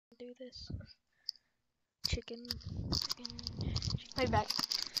do this. Chicken. Right back.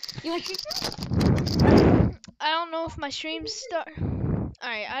 You like chicken? I don't know if my stream's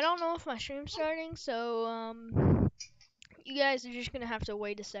Alright, I don't know if my stream's starting, so you guys are just gonna have to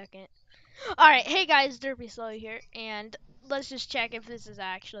wait a second. Alright, hey guys, Derpy Slow here, and let's just check if this is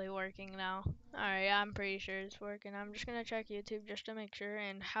actually working now. Alright, I'm pretty sure it's working. I'm just gonna check YouTube just to make sure.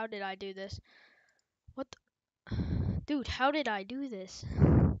 And how did I do this? What the? Dude, how did I do this?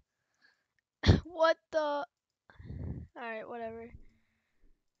 What the? Alright, whatever.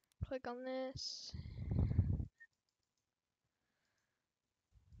 Click on this.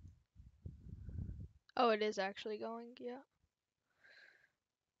 Oh, it is actually going, yeah.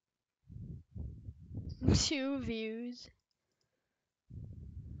 2 views.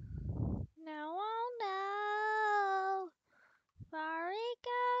 Now I'll know where it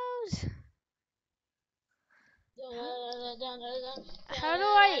goes. How do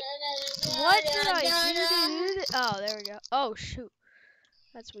I? What did I do? Oh, there we go. Oh shoot,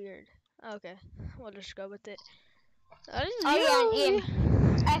 that's weird. Okay, we'll just go with it. Oh yeah, Ian.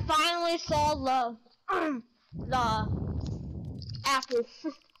 I finally saw the apple.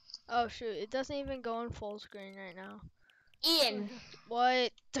 Oh shoot, it doesn't even go in full screen right now. Ian,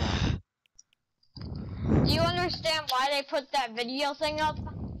 What? do you understand why they put that video thing up?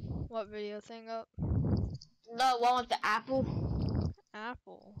 What video thing up? The one with the apple.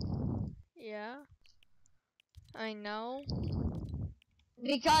 Apple. Yeah. I know.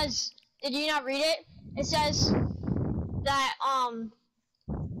 Because did you not read it? It says that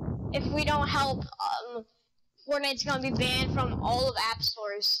if we don't help, Fortnite's gonna be banned from all of app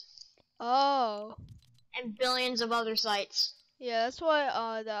stores Oh. and billions of other sites. Yeah, that's what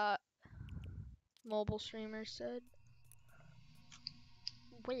the mobile streamer said.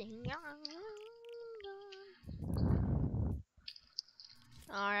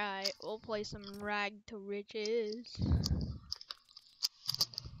 Alright, we'll play some Rag to Riches.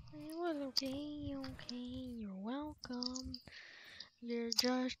 Well, okay, you're welcome. You're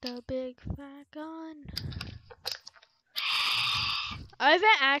just a big fat gun. I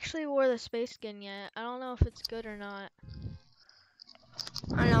haven't actually wore the space skin yet. I don't know if it's good or not.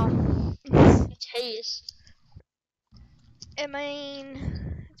 I know. It's hideous. I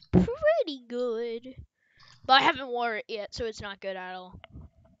mean, it's pretty good. But I haven't worn it yet, so it's not good at all.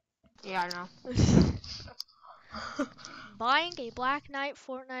 Yeah, I know. Buying a Black Knight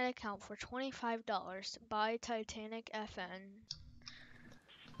Fortnite account for $25. Buy Titanic FN.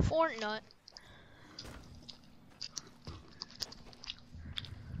 Fortnite.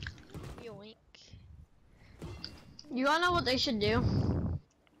 Yoink. You wanna know what they should do?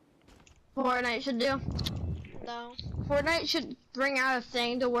 Fortnite should do? No. Fortnite should bring out a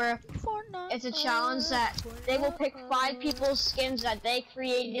thing to where Fortnite. it's a challenge that they will pick 5 people's skins that they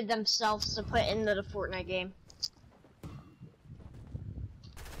created themselves to put into the Fortnite game.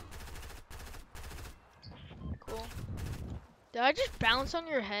 Cool. Did I just bounce on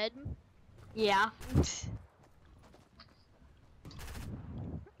your head? Yeah.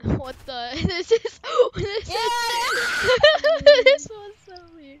 What the? This is. This was so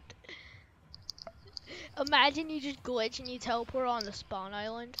weird. Imagine you just glitch and you teleport on the spawn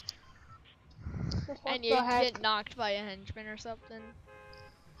island. And you get knocked by a henchman or something.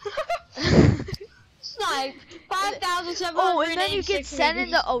 Snipe. 5,700. Oh, and then you get sent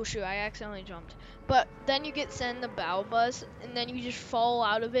in the. Oh shoot! I accidentally jumped. But then you get sent in the battle bus, and then you just fall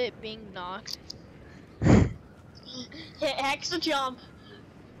out of it, being knocked. Hit hexa jump.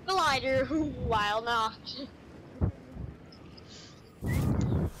 Glider. Wild knocked.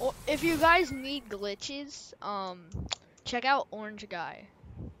 Well, if you guys need glitches, check out Orange Guy.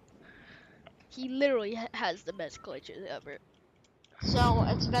 He literally has the best glitches ever. So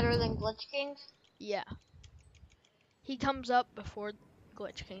it's better than Glitch King? Yeah. He comes up before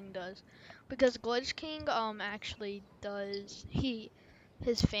Glitch King does, because Glitch King actually does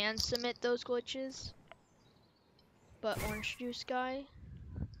his fans submit those glitches, but Orange Juice Guy.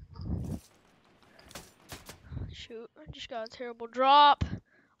 Shoot! I just got a terrible drop.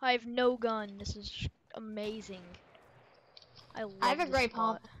 I have no gun. This is amazing. I have a great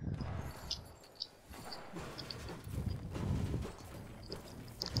spot. pump.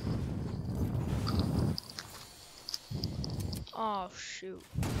 Oh shoot.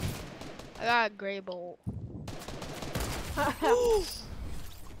 I got a gray bolt.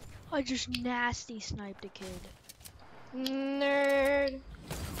 I just nasty sniped a kid. Nerd.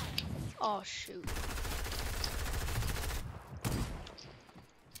 Oh shoot.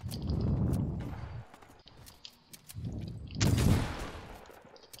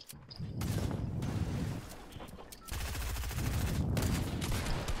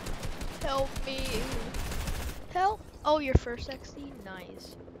 Help me. Help. Oh, your first XD?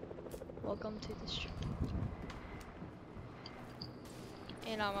 Nice. Welcome to the stream.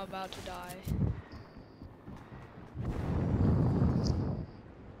 And I'm about to die.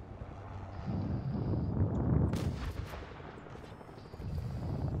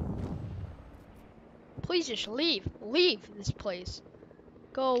 Please just leave. Leave this place.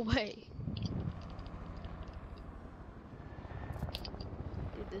 Go away.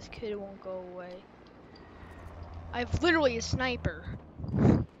 Dude, this kid won't go away. I've literally a sniper.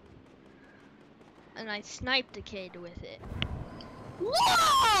 And I sniped a kid with it.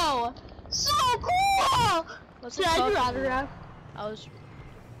 Whoa! So cool! What's Did it I called? rather I was.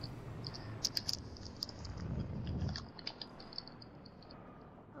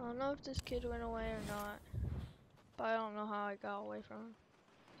 I don't know if this kid went away or not. But I don't know how I got away from him.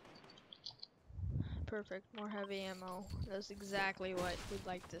 Perfect, more heavy ammo. That's exactly what we'd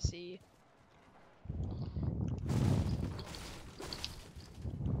like to see.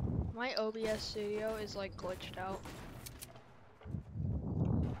 My OBS studio is like glitched out.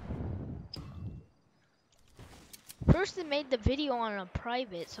 First it made the video on a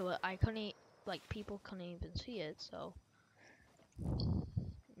private so I couldn't, like people couldn't even see it, so.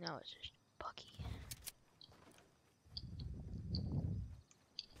 Now it's just buggy.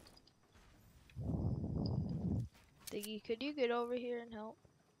 Diggy, could you get over here and help?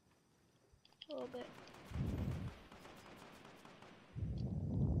 A little bit.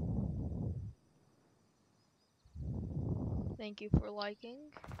 Thank you for liking.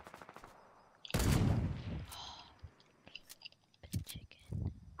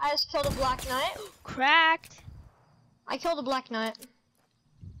 Chicken. I just killed a black knight. Cracked. I killed a black knight.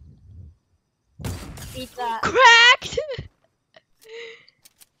 Beat that. Cracked.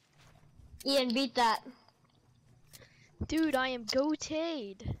 Ian, beat that. Dude, I am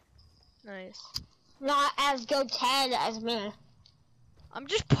goated. Nice. Not as goated as me. I'm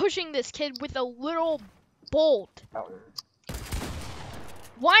just pushing this kid with a little bolt.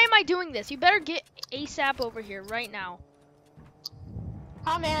 Why am I doing this? You better get ASAP over here right now.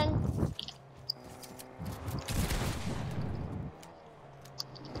 Come in.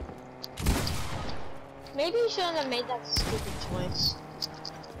 Maybe you shouldn't have made that stupid choice.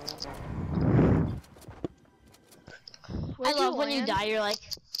 Where'd I love you when you land? die, you're like,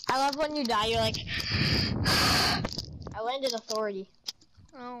 I love when you die, you're like, I landed authority.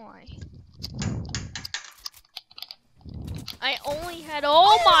 Oh my. I only had,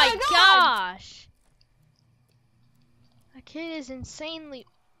 oh my gosh! That kid is insanely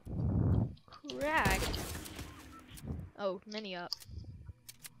cracked. Oh, mini up.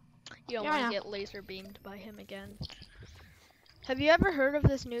 You don't want to get laser beamed by him again. Have you ever heard of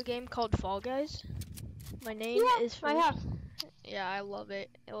this new game called Fall Guys? My name is. I have. Yeah, I love it.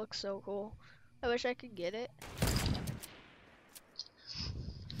 It looks so cool. I wish I could get it.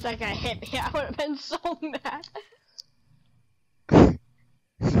 That guy hit me. I would have been so mad.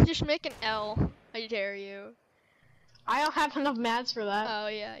 Just make an L. I dare you. I don't have enough mats for that. Oh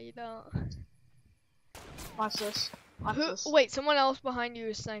yeah, you don't. Watch this. Watch this. Wait, someone else behind you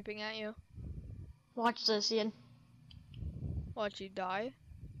is sniping at you. Watch this, Ian. Watch you die.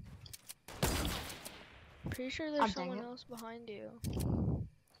 Pretty sure there's dang someone it. else behind you.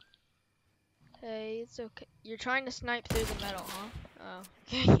 Hey, it's okay. You're trying to snipe through the metal, huh? Oh,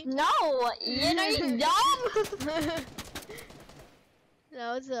 okay. No, Ian, are you dumb?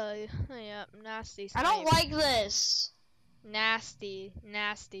 That was a nasty snipe. I don't like this. Nasty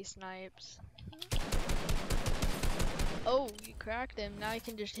snipes. Oh, you cracked him. Now you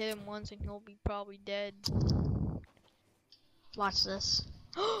can just hit him once and he'll be probably dead. Watch this.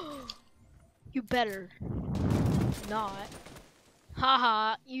 You better not.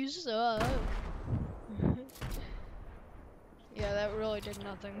 Haha, you suck. Yeah, that really did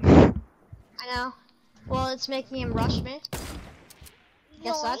nothing. I know. Well, it's making him rush me.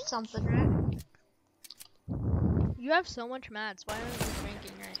 Guess that's something, right? You have so much mats. Why aren't you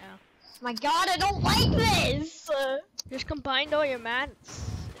ranking right now? My God, I don't like this. Just combined all your mats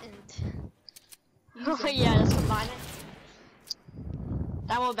and. Oh yeah, just combine it.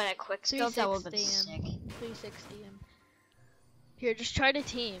 That would have been a quick scope. That would have been sick. 360 him. Here, just try to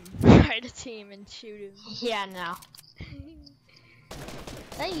team. Try to team and shoot him. Yeah, no.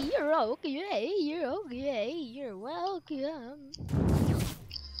 Hey, you're okay. You're okay. You're welcome.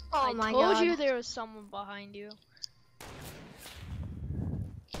 Oh my God. I told you there was someone behind you.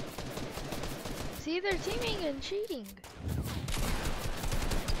 See, they're teaming and cheating.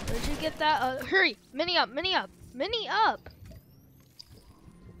 Where'd you get that? Hurry! Mini up! Mini up! Mini up!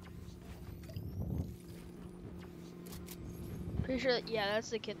 Pretty sure, yeah, that's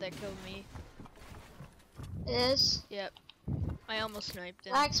the kid that killed me. It is? Yep. I almost sniped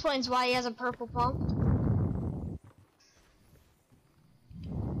him. That explains why he has a purple pump.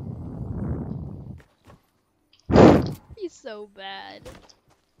 He's so bad.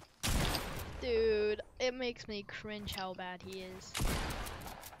 Dude, it makes me cringe how bad he is.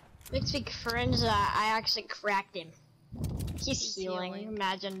 Makes me cringe that I actually cracked him. He's healing.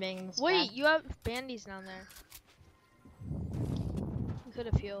 Imagine being this Wait, bad. you have bandies down there. You could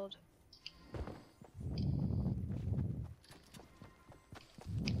have healed.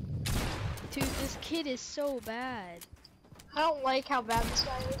 Dude, this kid is so bad. I don't like how bad this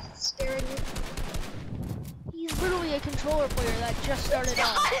guy is. It's scaring me. He's literally a controller player that just started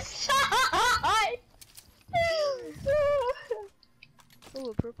off.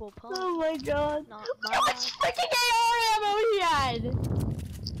 Ooh, a purple pump. Oh my god. Not Look how much freaking AR ammo he had!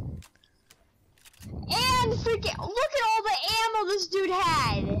 And freaking, look at all the ammo this dude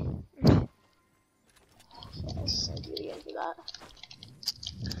had! Yes, I do get to that.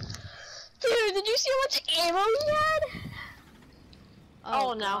 Dude, did you see how much ammo he had?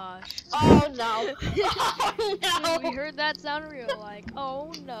 Oh no. Gosh. Oh no. Oh no. Dude, we heard that sound, we were like,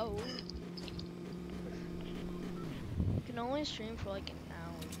 oh no. You can only stream for like an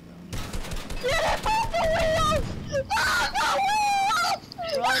hour, bro. Yeah, pop the wheels! Pop the wheels!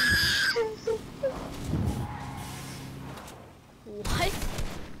 Run. What?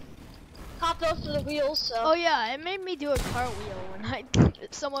 Hopped off to the wheels, so. Oh yeah, it made me do a cartwheel when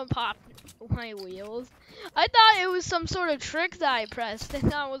someone popped my wheels. I thought it was some sort of trick that I pressed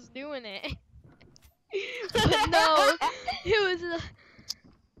and I was doing it. But no, it was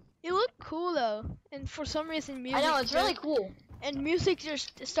it looked cool though. And for some reason music I know, it's really cool. And music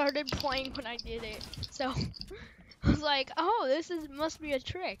just started playing when I did it. So I was like, "Oh, must be a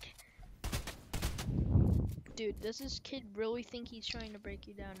trick." Dude, does this kid really think he's trying to break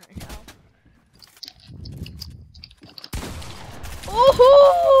you down right now? Oh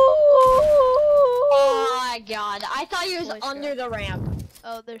my god, I thought he was Voice under the ramp.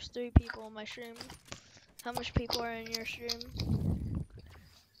 Oh, there's 3 people in my stream. How much people are in your stream?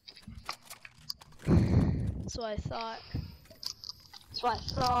 That's what I thought. That's what I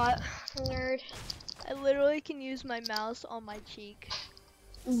thought, nerd. I literally can use my mouse on my cheek.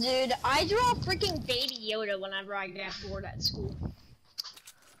 Dude, I draw freaking Baby Yoda whenever I get bored at school.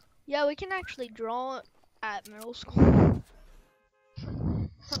 Yeah, we can actually draw at middle school.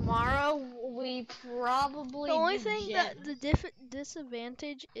 Tomorrow, we probably The only do thing gym. that the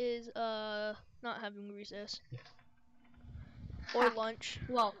disadvantage is not having recess or lunch.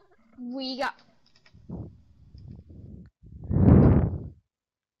 Well, we got.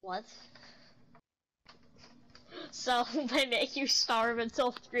 What? So they make you starve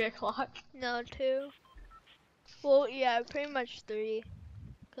until 3 o'clock. No, 2. Well, yeah, pretty much 3,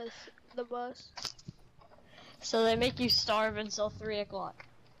 cause the bus. So they make you starve until 3 o'clock.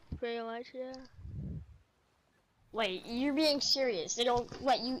 Pretty much, yeah. Wait, you're being serious? They don't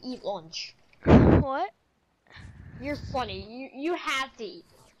let you eat lunch. What? You're funny. You have to eat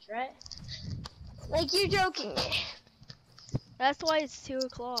lunch, right? Like, you're joking. That's why it's 2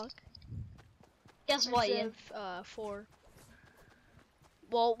 o'clock. Guess what, Instead Ian? of 4.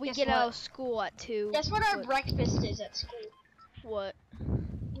 Well, we Guess get what? out of school at 2. Guess what our but- breakfast is at school? What?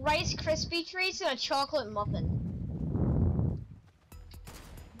 Rice Krispie treats and a chocolate muffin.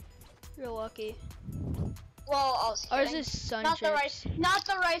 You're lucky. Well, I was Ours kidding. is sun Not the chips. not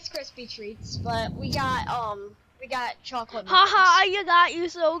the Rice Krispie treats, but we got chocolate muffins. Haha, you got you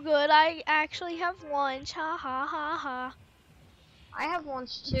so good. I actually have lunch. Ha ha ha ha. I have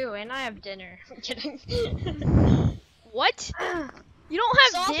lunch too, and I have dinner. I'm kidding. What? You don't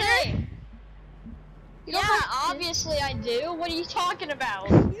have dinner? Sauce. You Yeah, don't have obviously I do. What are you talking about?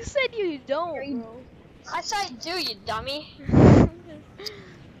 You said you don't, bro. I said I do, you dummy.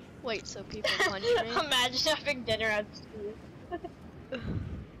 Wait, so people punch me? Imagine having dinner at school.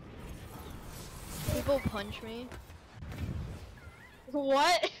 People punch me?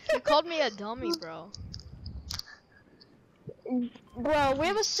 What? You called me a dummy, bro. Bro, we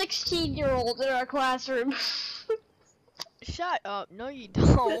have a 16-year-old in our classroom. Shut up. No, you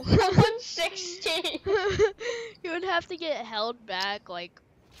don't. I'm 16. You would have to get held back like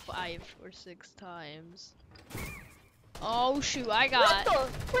 5 or 6 times. Oh shoot, I got.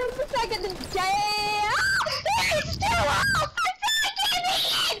 Wait a second. Damn! It's too off!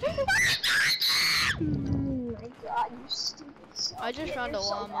 Oh my god, you stupid son. I just found a You're so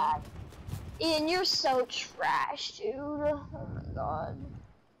llama. bad. Ian, you're so trash, dude. Oh my god.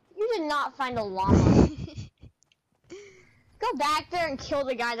 You did not find a llama. Go back there and kill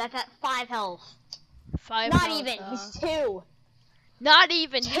the guy that's at 5 health. 5 Not health, even, he's 2. Not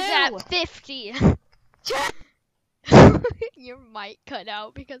even. He's at 2. 50. Your mic cut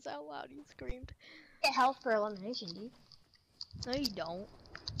out because how loud you screamed. Get health for elimination, dude. No, you don't.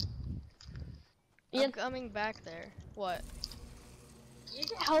 Ian. I'm coming back there. What? Did you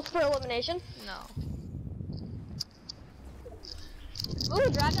get health for elimination? No. Ooh,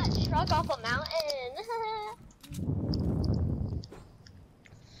 drive that truck off a mountain.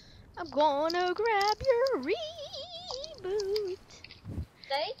 I'm gonna grab your reboot.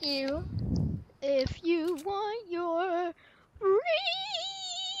 Thank you. If you want your reboot.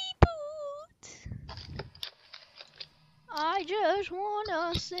 I just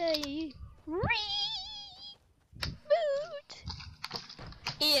wanna say reboot.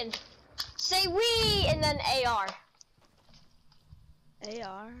 Ian, say we and then AR.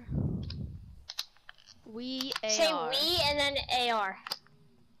 AR. We AR. Say we and then AR.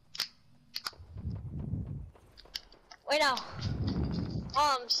 Wait, no.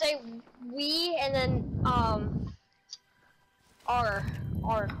 Say we and then R.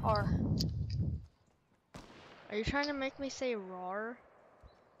 Are you trying to make me say RARE?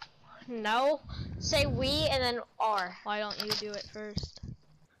 No. Say we and then R. Why don't you do it first?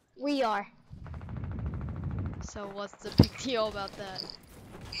 We are. So what's the big deal about that?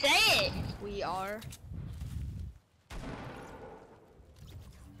 Say it. We are.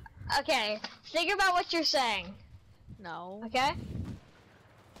 Okay. Think about what you're saying. No. Okay?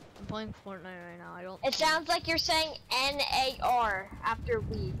 I'm playing Fortnite right now. I don't. It sounds like you're saying NAR after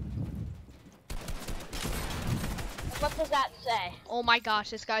we. What does that say? Oh my gosh,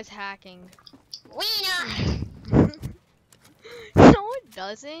 this guy's hacking. We not. No, it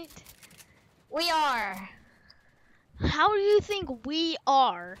doesn't. We are. How do you think we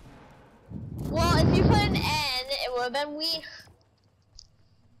are? Well, if you put an N, it would have been we.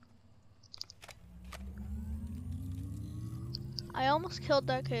 I almost killed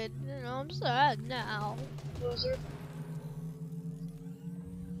that kid. You know, I'm sad now. Loser.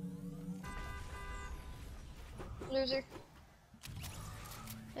 Loser.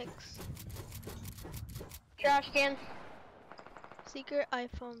 Thanks. Trash can. Secret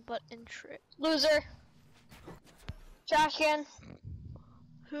iPhone button trick. Loser. Trash can.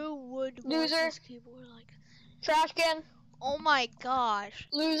 Who would want Loser. this keyboard like? Trash can. Oh my gosh.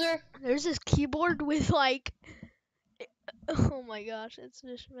 Loser. There's this keyboard with like. Oh my gosh, it's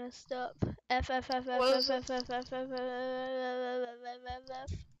just messed up. F F F F F F F F F F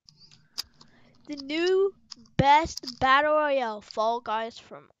F. The new best battle royale Fall Guys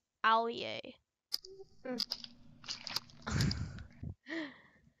from Allier.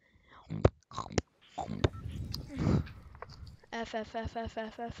 F F F F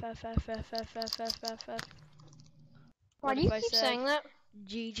F F F F F F F F F F. Why do you keep saying that?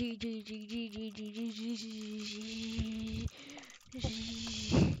 G G G G G G G G G G G.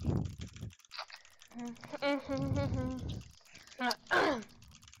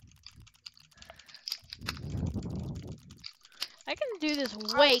 I can do this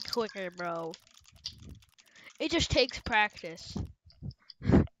way quicker, bro. It just takes practice.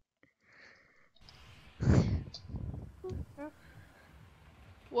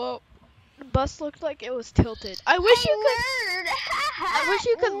 Whoa. The bus looked like it was tilted. I wish you could. I wish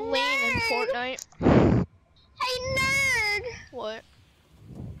you could lean in Fortnite. Hey, nerd! What?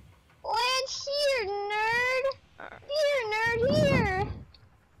 Land here, nerd! Here, nerd, here!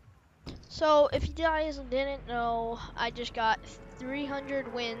 So, if you guys didn't know, I just got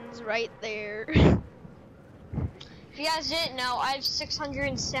 300 wins right there. If you guys didn't know, I have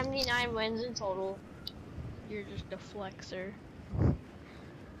 679 wins in total. You're just a flexer.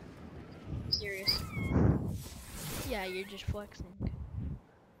 Serious. Yeah, you're just flexing.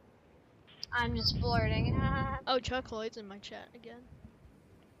 I'm just flirting. Oh, Chuck Lloyd's in my chat again.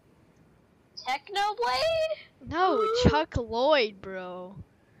 Technoblade? No, Chuck Lloyd, bro.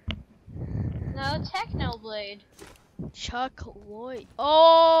 No, Technoblade. Chuck Lloyd.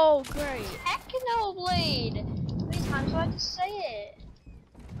 Oh, great. Technoblade! How many times do I have to say it?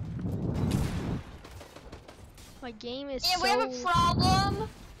 My game is Yeah, so... we have a problem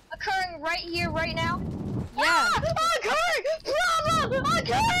occurring right here, right now. Yeah. Ah, occurring! Problem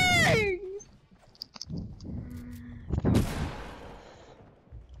occurring!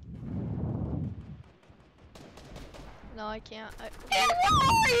 No, I can't. And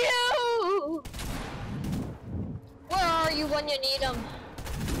where are you when you need them?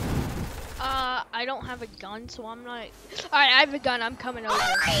 I don't have a gun, so I'm not... Alright, I have a gun. I'm coming over.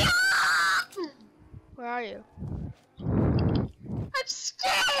 Where are you? I'm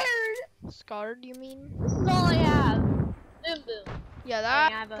scared! Scarred, you mean? This is all I have. Boom, boom. Yeah,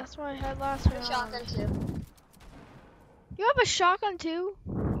 I have a that's what I had last round. Shotgun too. You have a shotgun too?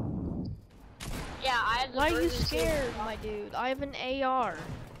 Yeah, I have the Why are you version 2. scared, my dude? I have an AR.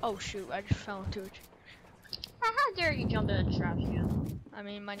 Oh shoot, I just fell into it. How dare you jump in a trash can? I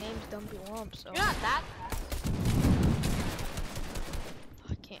mean, my name's Dumpy Lump, so You're not that.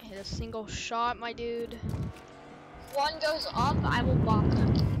 I can't hit a single shot, my dude. One goes up, I will bop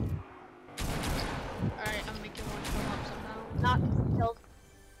them. Alright, I'm making one come up somehow. Not killed.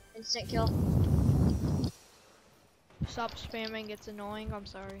 Instant kill. Stop spamming, it's annoying, I'm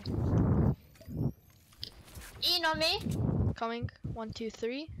sorry. Eating on me. Coming, 1, 2,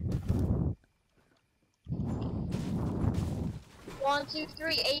 3. 1, 2,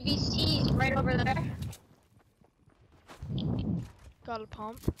 3. ABCs right over there. Got a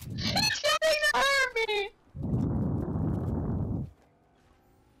pump. He's coming to hurt me.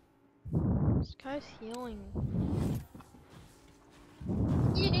 This guy's healing.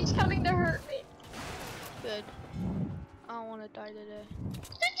 Ian, he's coming to hurt me. Good. I don't want to die today. Did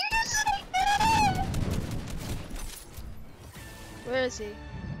you just say that? Where is he?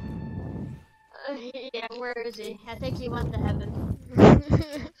 Yeah, where is he? I think he went to heaven.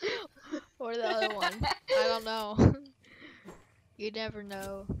 Or the other one. I don't know. You never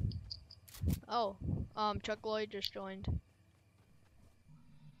know. Oh, Chuck Lloyd just joined.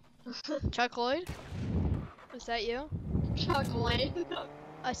 Chuck Lloyd? Is that you? Chuck Lloyd.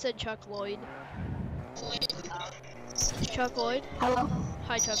 I said Chuck Lloyd. Chuck Lloyd? Hello.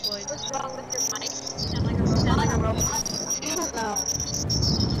 Hi, Chuck Lloyd. What's wrong with your mic? You sound like a robot. I don't know.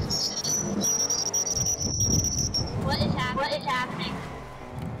 What is happening? What is happening?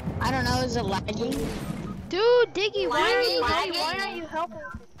 I don't know, is it lagging? Dude, Diggy, why Lagging? are you helping?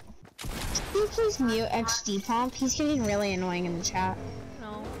 Can you please mute XD Pump? He's getting really annoying in the chat.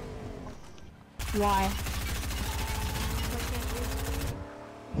 No. Why? Why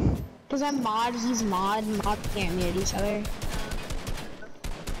can't you? Because I'm mod, he's mod, mods can't mute each other.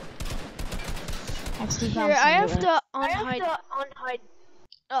 XD Pump. Here, I have to unhide.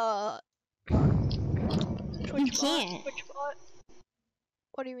 You Twitch can't. Twitch bot.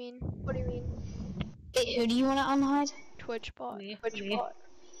 What do you mean? Wait, who do you want to unhide? Twitch bot. Me. Twitch Me.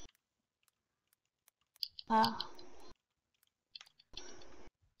 bot.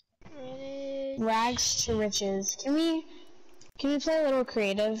 Rags to riches. Can we play a little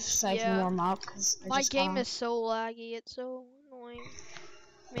creative so I can Yeah. warm up? Cause My game is so laggy, it's so annoying.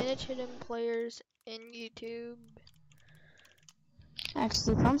 Manage hidden players in YouTube.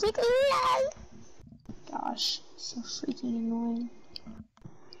 XD Pump's like, yeah. Gosh, so freaking annoying.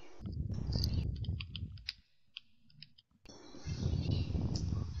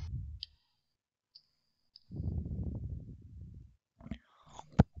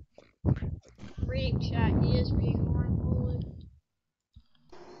 Reading chat, he is being horrible.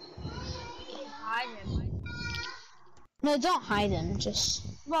 Hide him. No, don't hide him, just...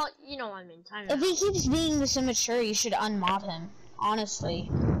 Well, you know what I mean. Time If he keeps being this immature, you should unmod him. Honestly.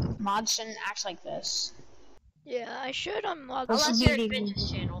 Mods shouldn't act like this. Yeah, I should unlock. Unless should you're be-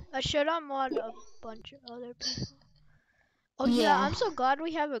 Adventures channel. I should unlock a bunch of other people. Oh yeah, Yeah. I'm so glad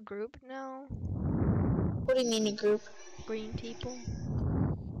we have a group now. What do you mean a group? Green people.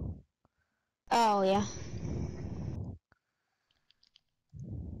 Oh, yeah.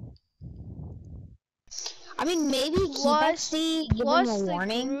 I mean, maybe keep XD, give him Plus a the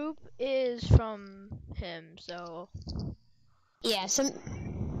warning. group is from him, so Yeah,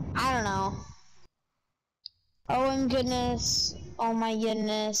 I don't know. Oh my goodness. Oh my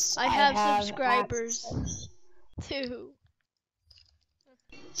goodness. I have subscribers. access 2.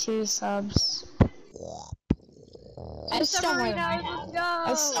 2 subs. I still more than half.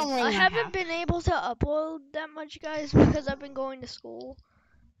 I still more I than haven't half. been able to upload that much, guys, because I've been going to school.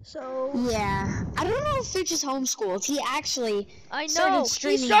 So Yeah. I don't know if they're just homeschooled. He actually I know started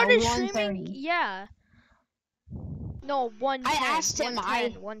streaming he started at streaming. 1:30. Yeah. No, 110. I asked him,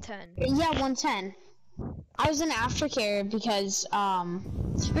 110. Yeah, 110. I was in aftercare because, or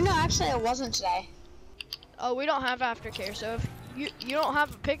no, actually I wasn't today. Oh, we don't have aftercare, so if you don't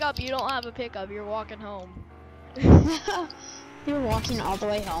have a pickup, you don't have a pickup. You're walking home. You're walking all the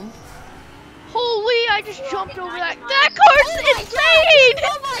way home. Holy! I just jumped over that. 99. That car's insane!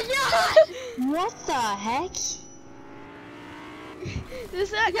 Oh my god! What the heck?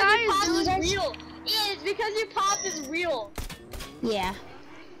 That guy is Pop doing. is real. Yeah, it's because your pop is real. Yeah.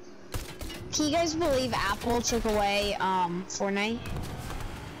 Can you guys believe Apple took away Fortnite?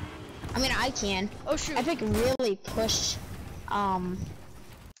 I mean, I can. Oh shoot! Epic really pushed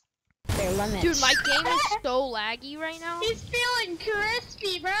their limits. Dude, my game is so laggy right now. He's feeling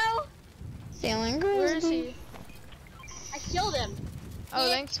crispy, bro. Feeling good. Where is he? I killed him. Oh,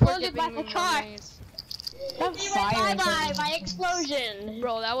 He thanks for exploded giving by me the car. grenades. That He fire went bye-bye thing. by explosion.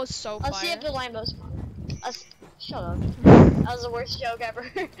 Bro, that was so Let's see fire. if the Lambo spawns. Shut up. That was the worst joke ever.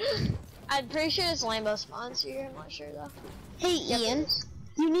 I'm pretty sure it's Lambo spawns here. I'm not sure though. Hey Ian,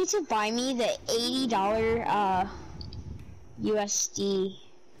 you need to buy me the $80 USD.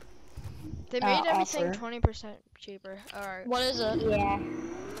 They made everything offer. 20% cheaper. Alright. What is it? Yeah.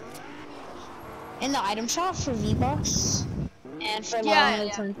 In the item shop for V-Bucks. And for Yeah,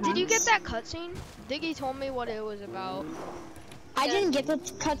 did you get £10. that cutscene? Diggy told me what it was about. I didn't get the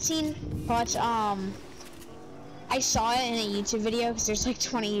cutscene, but I saw it in a YouTube video because there's like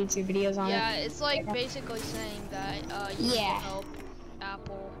 20 YouTube videos on Yeah, it. it's like basically saying that you need to Yeah. help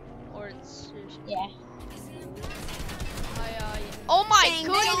Apple or it's Yeah. oh my Dang,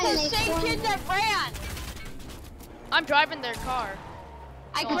 goodness! It's the same kid that ran. I'm driving their car.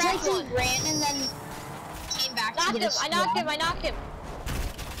 I Oh, could that's he ran and then came back to Knocked get him. his I knocked him. squad. I knocked him.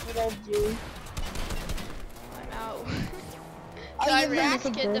 Little dude. I'm out. Oh, Should I you have the react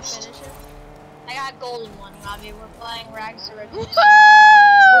mythic kid to burst. finish it? I got golden one, Robbie. We're playing Rags to Riches. What's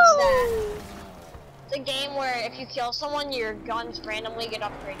that? It's a game where if you kill someone, your guns randomly get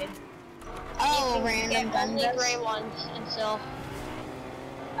upgraded. Oh, You can random get gun only burst. gray ones until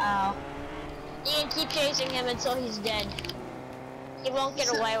Oh. you can keep chasing him until he's dead. He won't get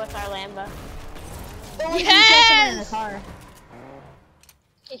away with our Lambo. But what if you kill someone in the Yes! car?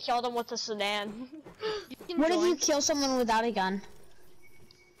 He killed him with a sedan. You can What if join. you kill someone without a gun?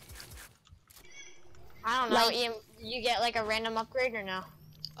 I don't know. Like- You get like a random upgrade or no?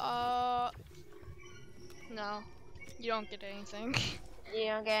 No. You don't get anything. You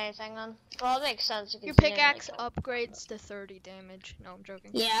don't get anything then? Well, it makes sense. If Your you didn't pickaxe like it. upgrades to 30 damage. No, I'm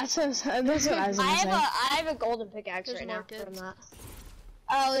joking. Yeah, that's what I was gonna say. I have a golden pickaxe There's right more now kids. from that.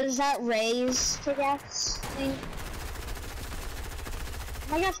 Oh, is that Ray's pickaxe thing?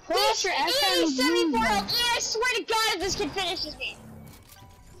 Oh my gosh, push your He's 74 SMG. health. Yeah, I swear to God, if this kid finishes me.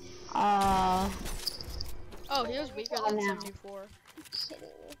 Oh, he was weaker than no. 74. Kidding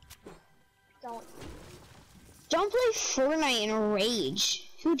me. Don't. Don't play Fortnite in a rage.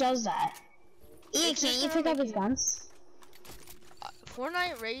 Who does that? Ian, It's just can't you gonna pick up make his you- guns?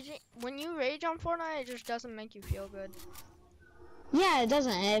 Fortnite raging, when you rage on Fortnite, it just doesn't make you feel good. Yeah, it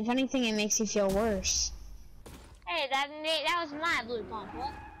doesn't. If anything, it makes you feel worse. Hey, that was my blue pump.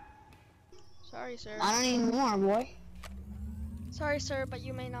 What? Sorry, sir. I don't need more, boy. Sorry, sir, but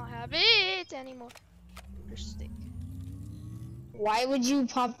you may not have it anymore. Your stick. Why would you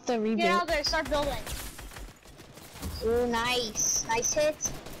pop the Get out reboot? there, start building. Ooh, nice. Nice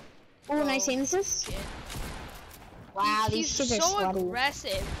hit. Ooh, Oh, nice aim assist. shit. Wow, He's these kids are so sweaty.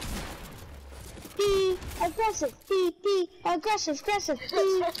 aggressive. Be aggressive. Be aggressive. Aggressive.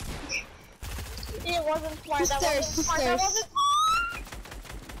 Be. It wasn't smart. That wasn't Sisters, smart. That sisters. wasn't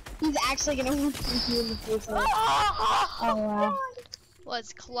He's actually gonna whoop you in the face. smart. Oh wow.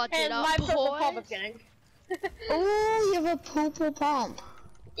 Let's clutch And it up, my purple pump boys. is getting. Ooh, you have a poo-poo pump.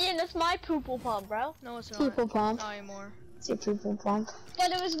 Ian, that's my purple pump, bro. No, it's not. Poo-poo pump. Not anymore. It's your poo-poo pump.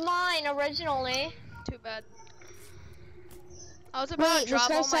 But it was mine originally. Too bad. I was about Wait, to this drop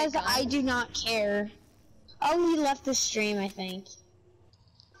guy all my says I guns. do not care. Oh, he left the stream, I think.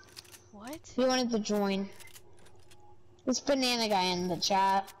 What? He wanted to join. This banana guy in the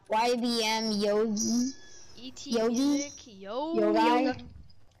chat. YBM Yogi. ET Yogi? music, yo. Yoga?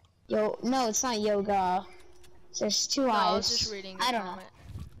 Yo, no, it's not yoga. There's two No, I eyes. was just reading the I don't know. comment.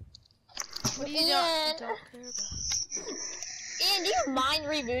 What do you Ian. don't care about? Ian, do you mind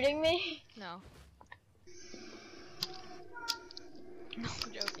rebooting me? No. No,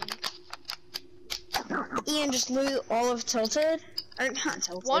 I'm joking. Ian just loot all of Tilted. Or not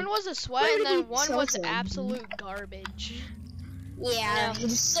Tilted. One was a sweat Where and did then he one was tilt him? absolute garbage. Yeah, he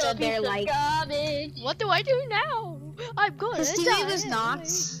just Little stood there piece of like. garbage. What do I do now? I'm good. His teammate was knocked.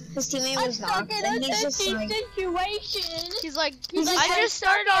 His teammate I'm was stuck knocked. in And a he's just sticky like. situation. He's like, He's like, I I'm just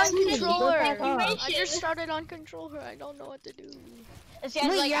started on stuck in a controller. sticky I situation. just started on controller. I don't know what to do. This guy's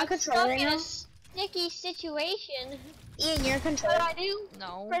Wait, like, you're on I'm controller stuck right in now? a sticky situation. Ian, you're in What control. do I do?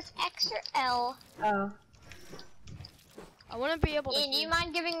 No. Press X or L. Oh. I want to be able to. Ian, do you hear-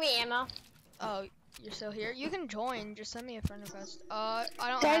 mind giving me ammo? Oh, you're still here? You can join. Just send me a friend request. I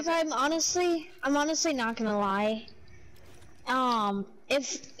don't Guys, have it. I'm honestly not gonna lie. If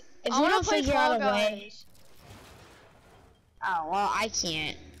I we want don't to play figure Fall out a way. Guys. Oh well, I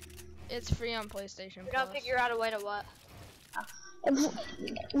can't. It's free on PlayStation We Plus. don't figure out a way to what?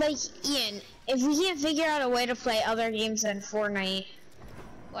 Like Ian, if we can't figure out a way to play other games than Fortnite,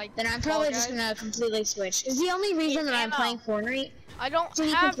 Like, then I'm Fall probably just Guys. gonna completely switch. Because the only reason that I'm ammo. playing Fortnite, I don't to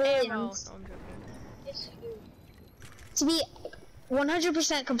be have completely ammo. honest- No, I'm joking. Yes, you do. to be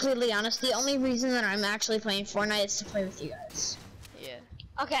 100% completely honest, the only reason that I'm actually playing Fortnite is to play with you guys. Yeah.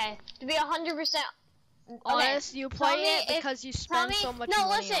 Okay, to be 100% Honest, you play it if- because you spend so much no,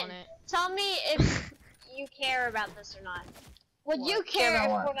 money listen, on it. tell me if you care about this or not. Would What? you care Care if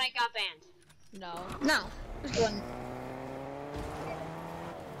about what? Fortnite got banned? No. No.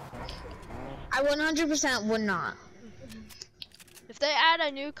 I 100% would not. If they add a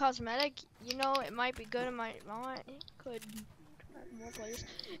new cosmetic, you know, it might be good. It might not. It could attract more players.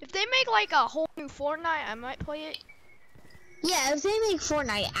 If they make like a whole new Fortnite, I might play it. Yeah, if they make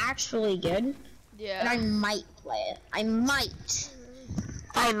Fortnite actually good, then Yeah. I might play it. I might.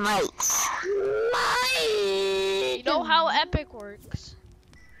 You know how Epic works.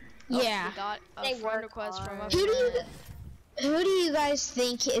 Yeah. We got a They friend work request from a hard. Who do you guys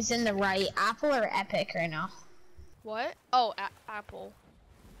think is in the right, Apple or Epic right now? What? Oh, Apple.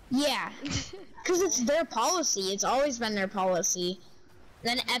 Yeah, because it's their policy. It's always been their policy.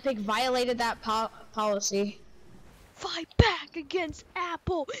 Then Epic violated that policy. Fight back against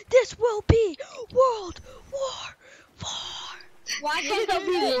Apple. This will be World War 4. Why can't It'll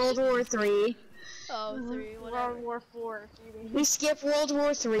be World War 3. Oh, 3, whatever. World War 4? We skip World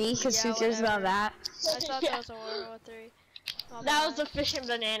War 3 because Yeah, who cares about whatever. that? I thought that was a World War 3. My That was bad. the fish and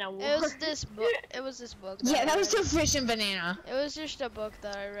banana war. It was this book. It was this book. Yeah, I that was read. the fish and banana. It was just a book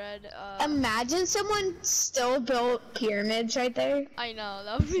that I read. Imagine someone still built pyramids right there. I know,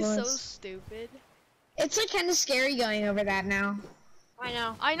 that would be so Was- stupid. It's like kind of scary going over that now. I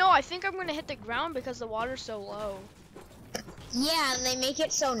know. I know, I think I'm gonna hit the ground because the water's so low. Yeah, and they make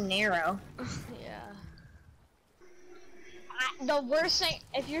it so narrow. Yeah. The worst thing,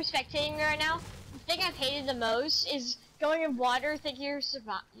 if you're spectating me right now, the thing I've hated the most is going in water, thinking you're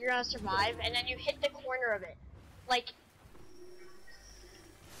gonna survive, and then you hit the corner of it. Like,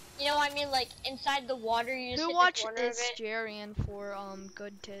 you know what I mean? Like, inside the water, you just Who hit watch the corner of It's it. Jarian for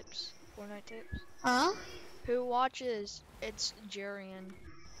good tips, Fortnite tips? Huh? Who watches It's Jarian?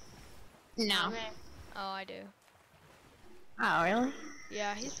 No. Okay. Oh, I do. Oh, really?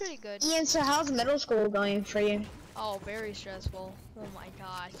 Yeah, he's pretty good. Ian, so how's middle school going for you? Oh, very stressful. Oh my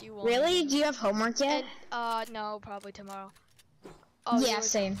gosh, you won't. Really? Do you have homework yet? And, no, probably tomorrow. Oh, Yeah, you would-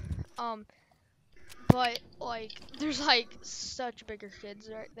 same. But like, there's like such bigger kids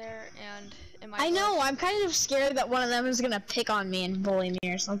right there, and in my I know, class- I'm kind of scared that one of them is gonna pick on me and bully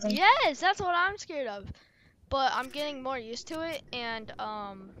me or something. Yes, that's what I'm scared of. But I'm getting more used to it, and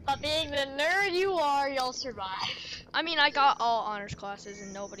But being the nerd you are, you'll survive. I mean, I got all honors classes,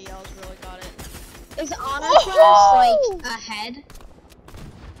 and nobody else really got it. Is honor Woohoo! class like ahead?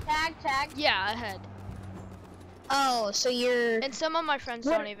 Tag. Yeah, ahead. Oh, so you're... And some of my friends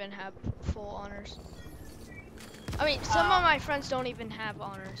What- don't even have full honors. I mean, some of my friends don't even have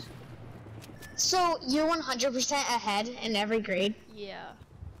honors. So you're 100% ahead in every grade? Yeah.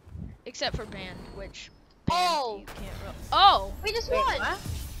 Except for band, which Oh. you can't Oh! We just Wait, won. what?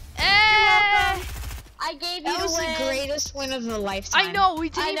 Eh! I gave That you was a the win. greatest win of the lifetime. I know, we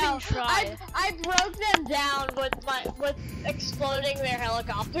didn't I know. even try. I broke them down with exploding their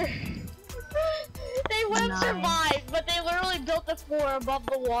helicopter. They would have Nice. survived, but they literally built the floor above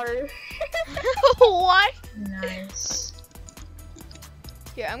the water. What? Nice.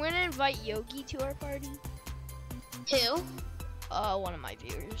 Here, I'm gonna invite Yogi to our party. Who? One of my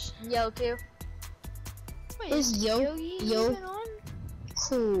viewers. Yoku. Wait, Is Yogi Yo- even on?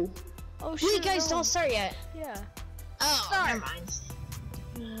 Cool. Oh shit. Wait, guys, no. don't start yet. Yeah. Oh, Start. never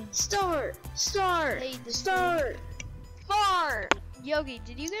mind. Start! Hey, this Start! Far. Yogi,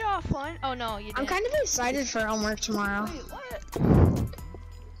 did you get offline? Oh no, you didn't. I'm kind of excited for homework tomorrow. Wait, what?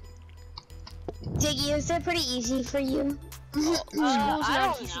 Diggy, is that pretty easy for you? School's I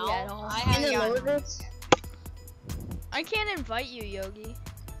not don't easy know. at all. I In haven't the lower gotten grades? I can't invite you, Yogi.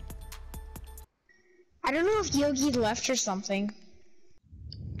 I don't know if Yogi left or something.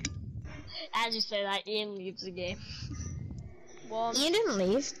 As you say that, Ian leaves the game. Well, Ian didn't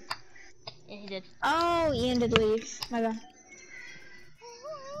leave. Yeah, he did. Oh, Ian did leave. My bad.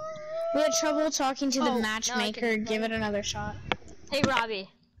 We had trouble talking to Oh, the now I matchmaker. can Give it another shot. Hey, Robbie.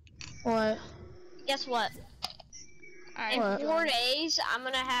 What? Guess what? alright. In What? 4 days, I'm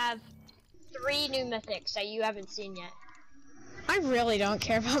gonna have 3 new mythics that you haven't seen yet. I really don't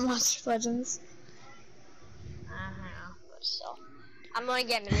care about Monster Legends. But still. I'm gonna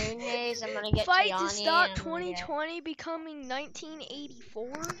get Moonhaze, I'm gonna get Fight Tiani, to stop and I'm gonna get- 2020 becoming 1984?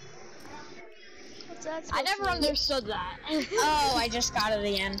 What's that I supposed never to mean? understood that. Oh, I just got it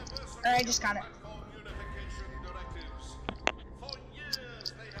again. Or I just got it. Unification directives. For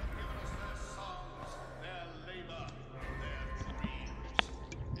years they have given us their songs, their labor, their dreams.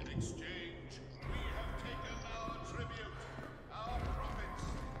 In exchange, we have taken our tribute, our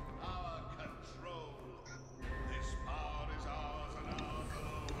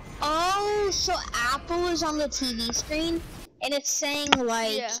so Apple is on the TV screen, and it's saying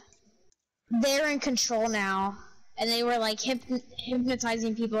like Yeah. they're in control now, and they were like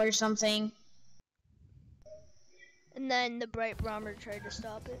hypnotizing people or something. And then the bright bomber tried to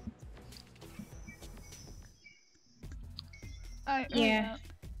stop it. Yeah.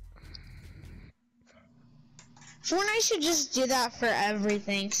 Fortnite should just do that for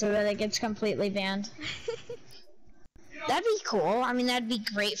everything so that it gets completely banned. That'd be cool. I mean, that'd be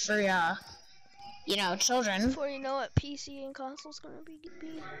great for, you know, children. Before you know it, PC and console's gonna be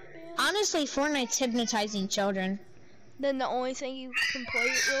banned. Honestly, Fortnite's hypnotizing children. Then the only thing you can play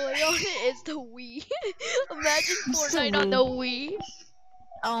it really on it is the Wii. Imagine It's the Fortnite on the Wii.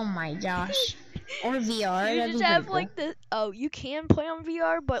 Oh my gosh. Or VR. You That'd just be have pretty like the you can play on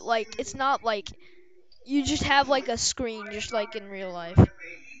VR, but like it's not like you just have like a screen, just like in real life.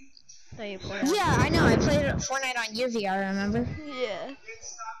 That you play on. Yeah, I know. I played Fortnite on your VR, remember? Yeah,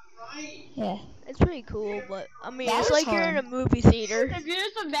 Yeah. it's pretty cool, but I mean, That it's was like you're in a hard. movie theater. If you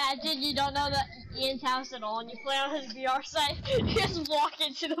just imagine you don't know that Ian's house at all, and you play on his VR site, you just walk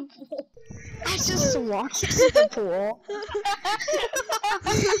into the pool. I just walked into the pool.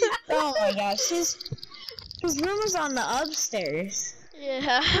 Oh my gosh. His room was on the upstairs.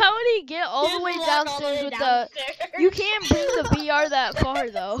 Yeah, how would he get all the Just way walk all the downstairs way with downstairs. the? You can't bring the VR that far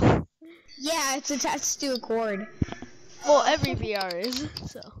though. Yeah, it's attached to a cord. Well, every VR is.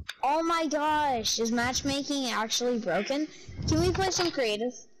 So. Oh my gosh, is matchmaking actually broken? Can we play some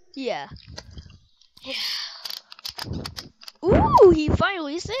creative? Yeah. Ooh, he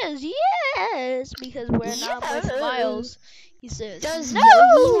finally says yes because we're not with Yes. Miles. He says Does no.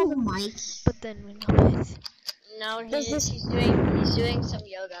 Yogi have a mic? But then we know it. No, Does this- he's doing some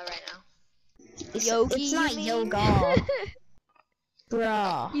yoga right now. Yogi, It's not you mean? yoga,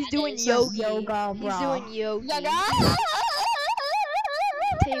 bro. He's doing It's not yogi. yoga, He's bro. doing yogi. Yoga.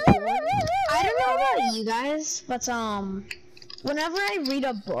 Tape one. I don't know about you guys, but whenever I read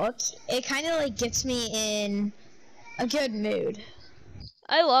a book, it kind of like gets me in a good mood.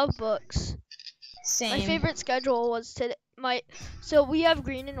 I love books. Same. My favorite schedule was today. So we have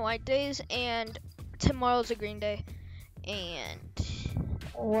green and white days, and tomorrow's a green day, and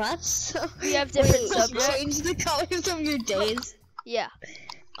What? we have different Wait, subjects. change the colors of your days. Yeah.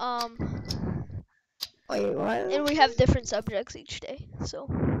 Wait, what? And we have different subjects each day. So.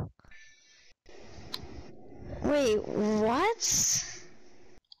 Wait, what?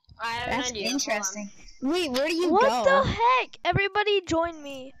 I have That's an idea. interesting. Wait, where do you What go? the heck? Everybody join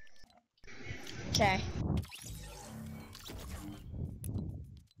me. Okay.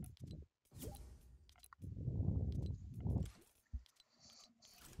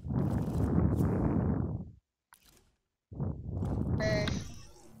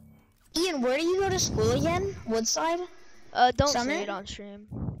 Ian, where do you go to school again? Woodside? Don't Summer? say it on stream.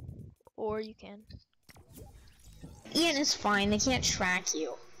 Or you can. Ian, it's fine. They can't track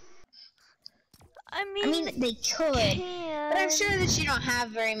you. I I mean, they could. But I'm sure that you don't have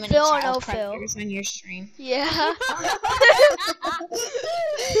very many Phil or child no Phil? predators on your stream. Yeah.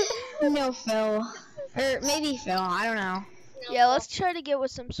 No Phil. Or maybe Phil, I don't know. Yeah, let's try to get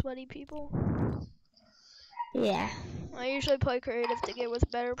with some sweaty people. Yeah. I usually play creative to get with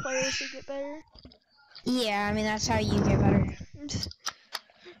better players to get better. Yeah, I mean, that's how you get better.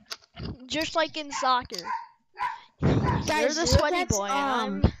 Just like in soccer. Guys, You're the look sweaty at, boy,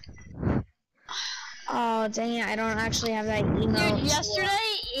 and I'm... Oh, dang it, I don't actually have that email. Dude, yesterday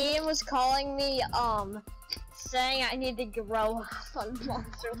Ian was calling me, saying I need to grow up on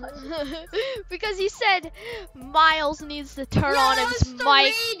Monster Hunter. Because he said Miles needs to turn on that his was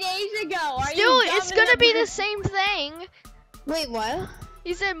mic. 3 days ago. Are Still, you dumb it's in gonna be brain? the same thing. Wait, what?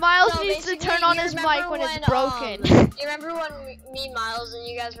 He said Miles So needs to basically, turn on you his remember mic when it's when, broken. You remember when me and Miles and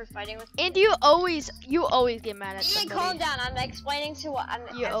you guys were fighting with And you always get mad at Ian, somebody. calm down. I'm explaining to what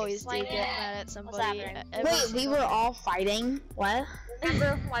You I'm always do explaining. get mad at somebody. happening? every Wait, we single were time. all fighting? What?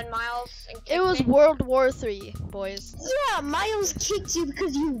 Remember when Miles and It was kicked me? World War III, boys. Yeah, Miles kicked you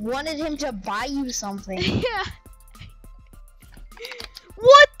because you wanted him to buy you something. Yeah.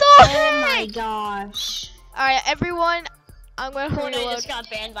 What the Oh my heck? gosh. Alright, everyone, I'm gonna Fortnite reload. just got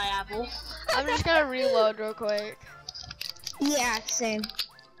banned by Apple. I'm just gonna reload real quick. Yeah, same.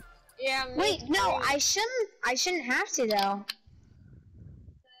 Yeah. me Wait, no, too. I shouldn't have to though.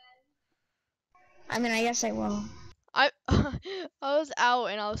 I mean, I guess I will. I was out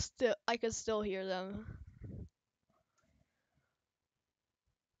and I could still hear them.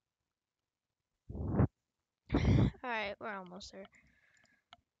 Alright, we're almost there.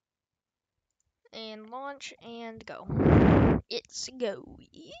 And launch and go. It's go.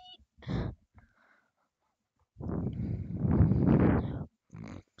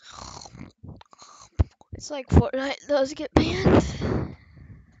 It's like Fortnite does get banned.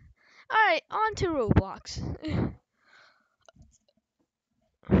 Alright, on to Roblox.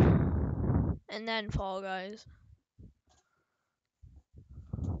 And then Fall Guys.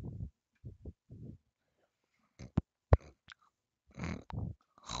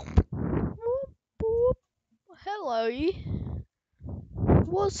 Boop, boop. Hello.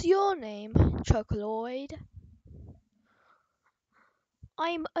 What's your name? Chuck Lloyd.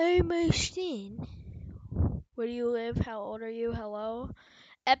 I'm almost in. Where do you live? How old are you? Hello.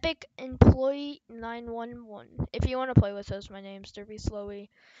 Epic Employee 911. If you want to play with us, my name's Derpy Slowy.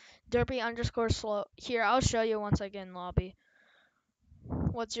 Derpy underscore slow. Here, I'll show you once I get in lobby.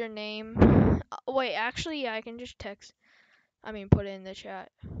 What's your name? Wait, actually, yeah, I can just text. Put it in the chat.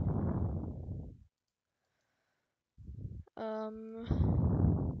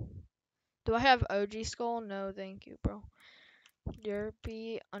 Do I have OG skull? No, thank you, bro.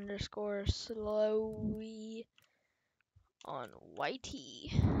 Derpy underscore slowy on YT.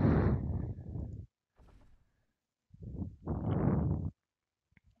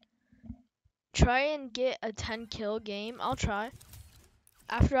 Try and get a 10 kill game. I'll try.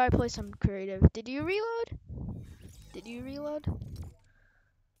 After I play some creative. Did you reload? Did you reload?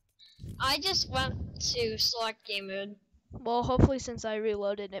 I just went to select game mode. Well, hopefully since I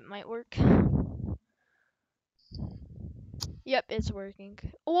reloaded it might work. Yep, it's working.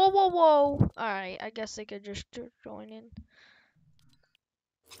 Whoa, whoa, whoa. Alright, I guess they could just join in.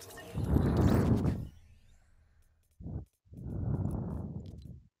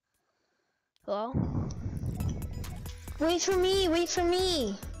 Hello? Wait for me, wait for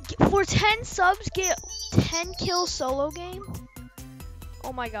me. For 10 subs, get 10 kill solo game?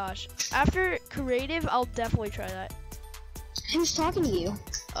 Oh my gosh. After creative, I'll definitely try that. Who's talking to you?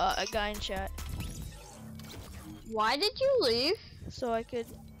 A guy in chat. Why did you leave? So I could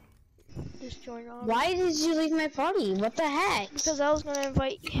just join on. Why did you leave my party? What the heck? Because I was gonna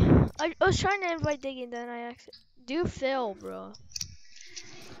invite. I was trying to invite Diggy, then I accidentally. Do Phil, bro.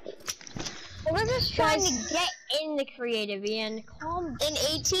 We're just trying to get in the creative, Ian. Calm. In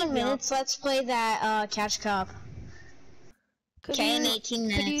 18 minutes, let's play that Catch Cup. Okay, in 18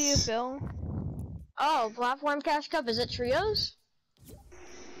 minutes. Could you do Phil? Oh, platform cash cup. Is it trios?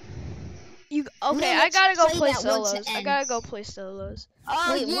 Okay, No, I let's gotta go play play that once solos. it I ends. gotta go play solos.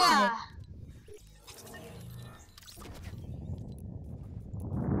 Oh Wait, yeah.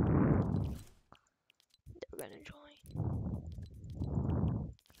 They're gonna join.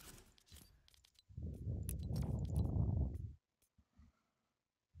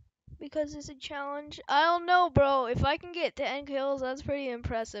 Because it's a challenge. I don't know, bro. If I can get 10 kills, that's pretty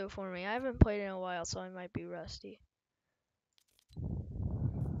impressive for me. I haven't played in a while, so I might be rusty.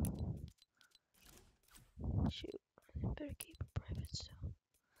 Shoot. Better keep it private still.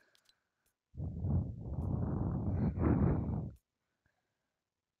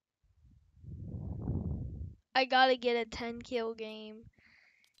 I gotta get a 10 kill game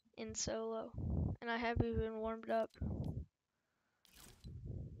in solo. And I haven't even warmed up.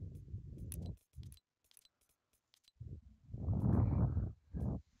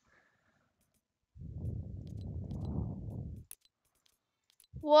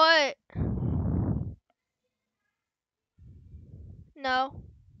 What? No.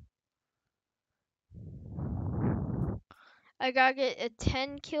 I gotta get a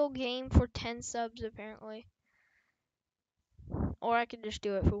 10 kill game for 10 subs apparently. Or I can just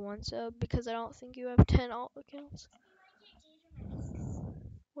do it for 1 sub because I don't think you have 10 alt accounts.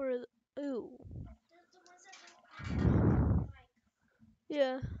 What are the, ooh.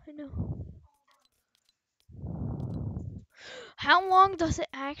 Yeah, I know. How long does it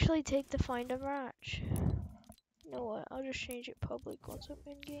actually take to find a match? You know what? I'll just change it public once I'm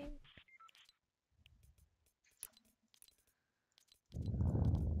in game.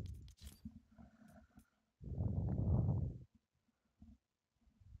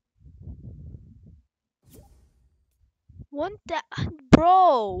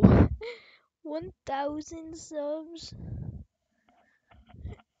 Bro, 1,000 subs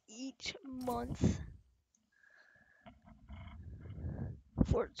each month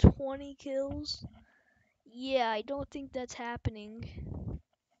for 20 kills. Yeah, I don't think that's happening.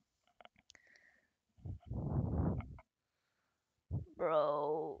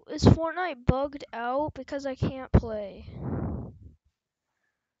 Bro, is Fortnite bugged out because I can't play?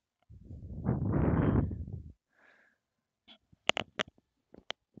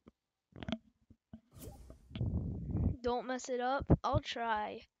 Don't mess it up. I'll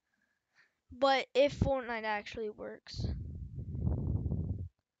try. But if Fortnite actually works.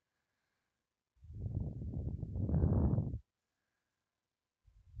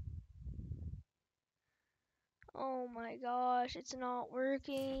 Oh my gosh, it's not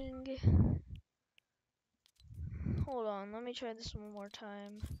working. Hold on, let me try this one more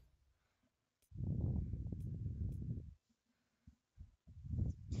time.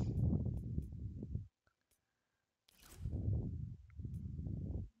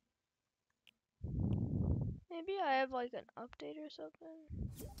 Maybe I have like an update or something.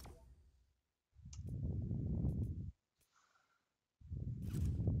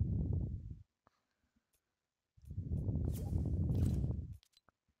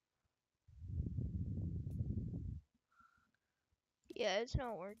 Yeah, it's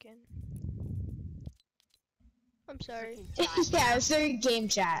not working. I'm sorry. Yeah, it's their game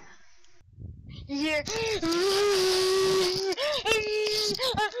chat. Yeah.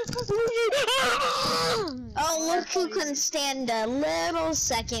 Oh, look who can stand a little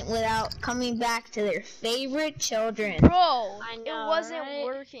second without coming back to their favorite children. Bro, I it know, wasn't right?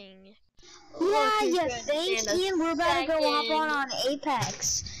 working. Yeah, you couldn't think, stand a Ian? We're about to go hop second. on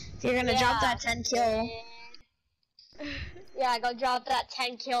Apex. You're gonna drop that 10 kill. Yeah, go drop that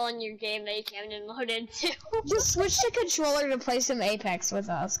 10 kill in your game that you can't even load into. Just switch the controller to play some Apex with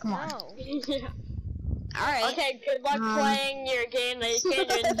us. Come on. No. Yeah. Alright. Okay, good luck playing your game that you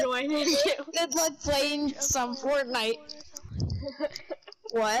can't even join into. Good luck playing some Fortnite.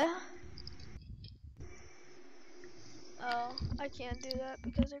 What? Oh, I can't do that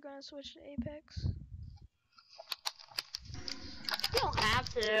because they're gonna switch to Apex. You don't have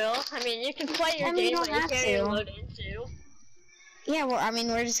to. I mean, you can play your I mean, you game don't that you have can't to. even load into. Yeah, well, I mean,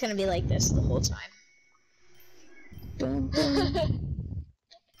 we're just gonna be like this the whole time. Boom, boom,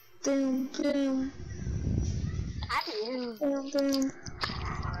 boom, boom, Have you? boom, boom.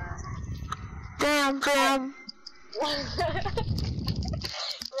 Boom, boom,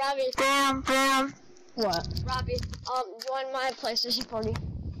 Robbie, boom. What? Robbie, join my PlayStation party.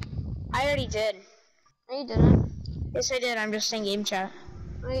 I already did. No, you didn't. Yes, I did. I'm just in game chat.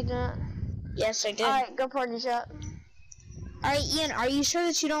 No, you didn't. Yes, I did. Alright, go party chat. Alright, Ian, are you sure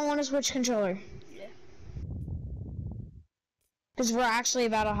that you don't want to switch controller? Yeah. Because we're actually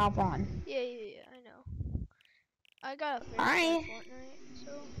about to hop on. Yeah, I know. I got a very Alright. Fortnite,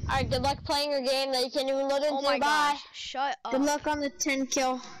 so. Alright, good luck playing your game that you can't even load into. Oh my Bye. gosh, shut up. Good luck on the 10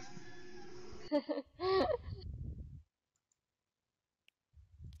 kill.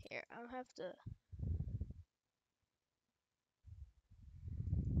 Here, I'll have to.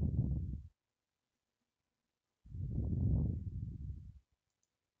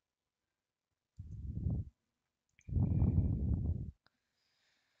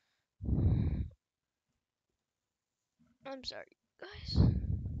 I'm sorry, guys.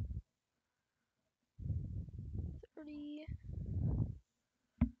 30.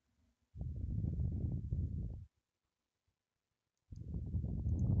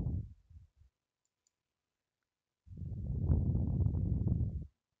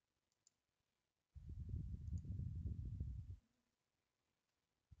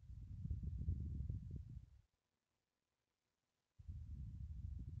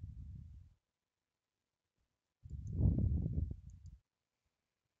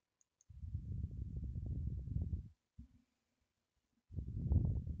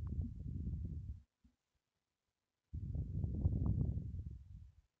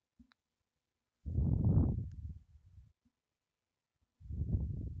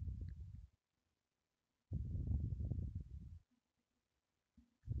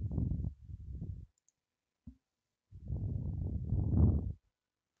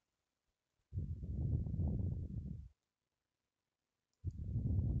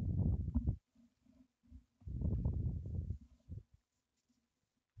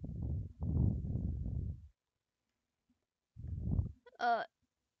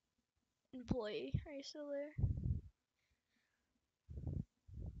 Employee, are you still there?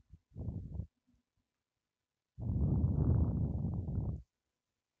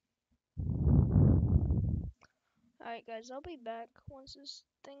 Alright, guys, I'll be back once this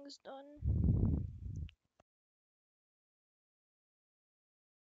thing's done.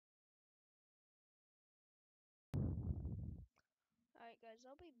 Alright, guys,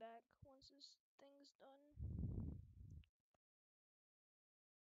 I'll be back once this thing's done.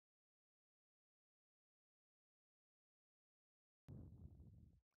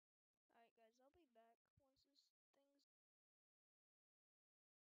 Alright, guys, I'll be back once this thing's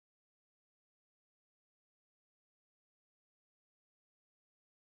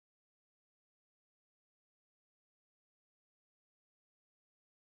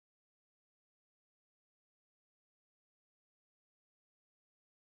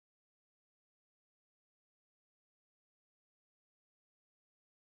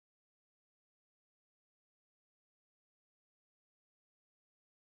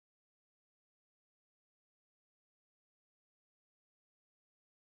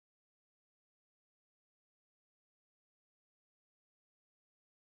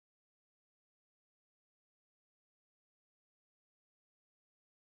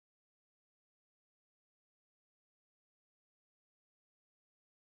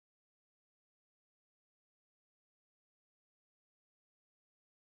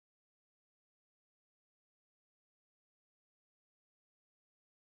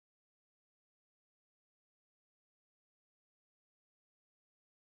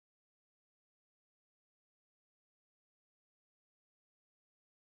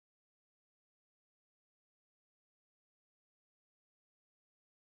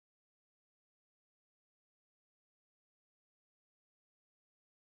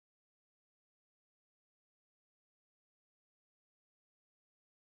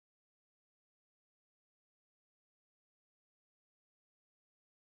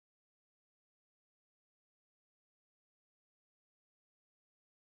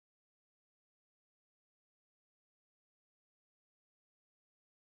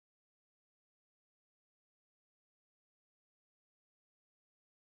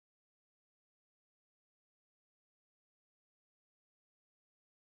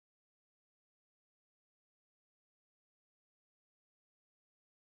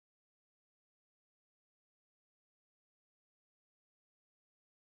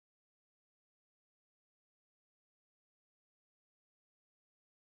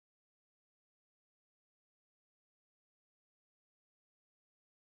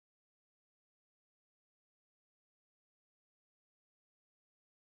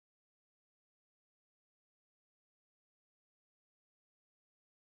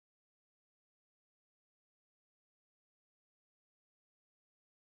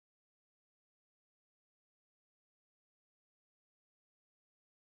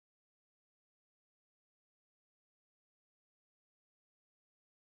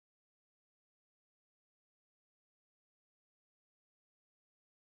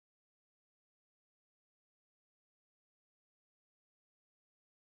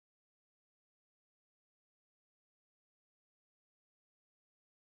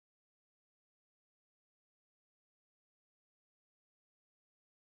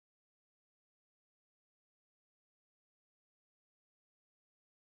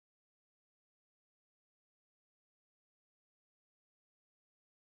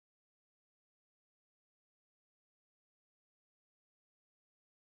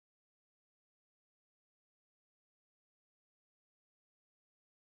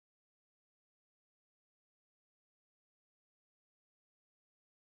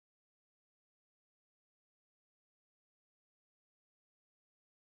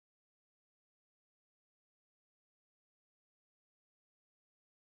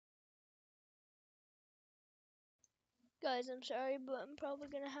Guys, I'm sorry, but I'm probably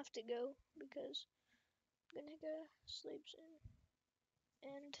gonna have to go because I'm gonna go sleep soon.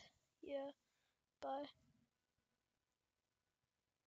 And yeah, bye.